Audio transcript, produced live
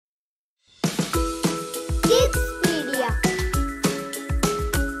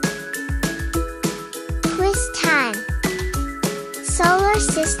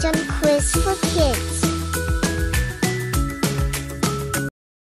question quiz for kids.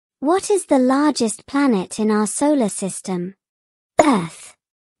 What is the largest planet in our solar system? Earth,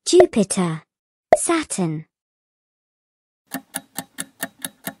 Jupiter, Saturn.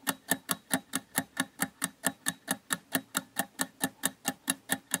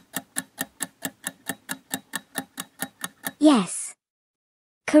 Yes.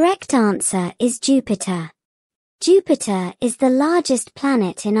 Correct answer is Jupiter. Jupiter is the largest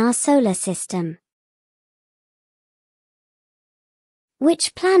planet in our solar system.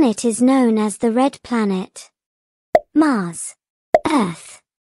 Which planet is known as the red planet? Mars, Earth,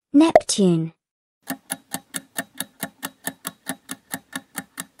 Neptune.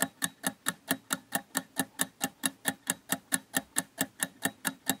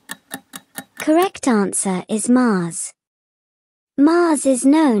 Correct answer is Mars. Mars is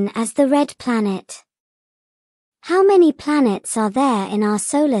known as the red planet. How many planets are there in our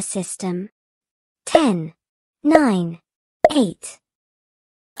solar system? 10, 9, 8.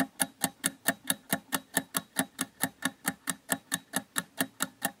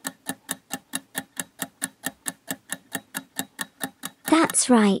 That's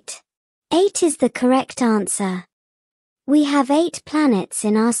right. 8 is the correct answer. We have 8 planets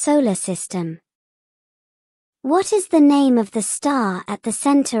in our solar system. What is the name of the star at the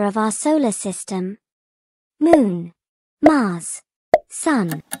center of our solar system? Moon, Mars,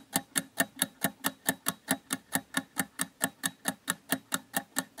 Sun.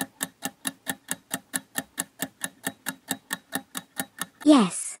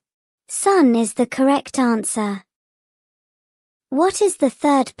 Yes. Sun is the correct answer. What is the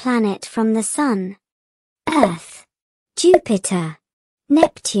third planet from the Sun? Earth, Jupiter,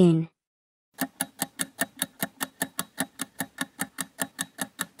 Neptune.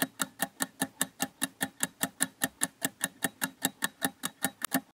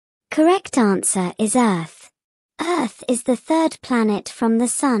 Correct answer is Earth. Earth is the third planet from the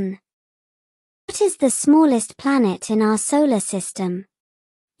Sun. What is the smallest planet in our solar system?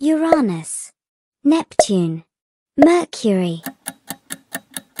 Uranus, Neptune, Mercury.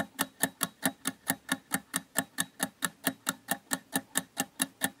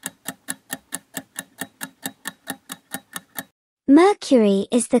 Mercury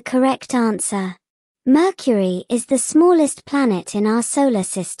is the correct answer. Mercury is the smallest planet in our solar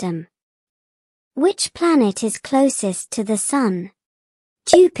system. Which planet is closest to the Sun?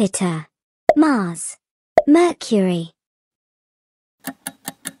 Jupiter, Mars, Mercury.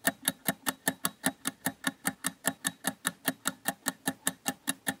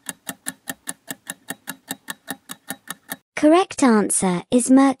 Correct answer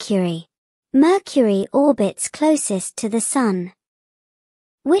is Mercury. Mercury orbits closest to the Sun.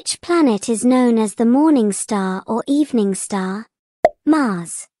 Which planet is known as the morning star or evening star?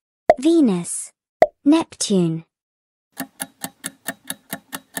 Mars, Venus, Neptune.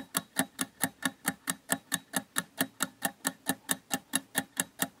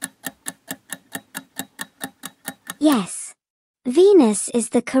 Yes. Venus is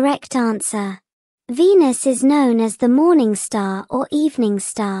the correct answer. Venus is known as the morning star or evening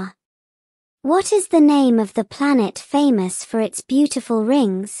star. What is the name of the planet famous for its beautiful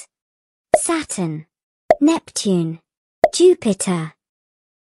rings? Saturn, Neptune, Jupiter.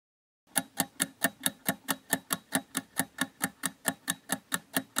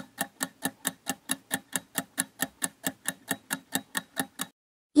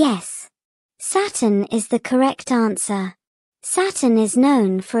 Yes. Saturn is the correct answer. Saturn is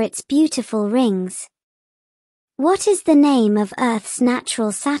known for its beautiful rings. What is the name of Earth's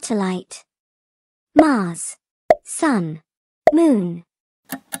natural satellite? Mars, Sun, Moon.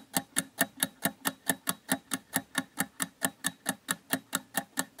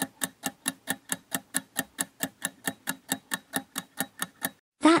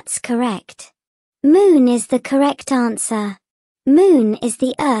 That's correct. Moon is the correct answer. Moon is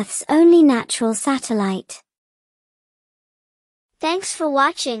the Earth's only natural satellite. Thanks for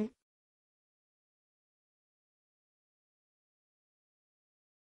watching.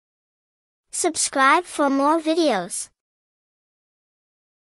 Subscribe for more videos.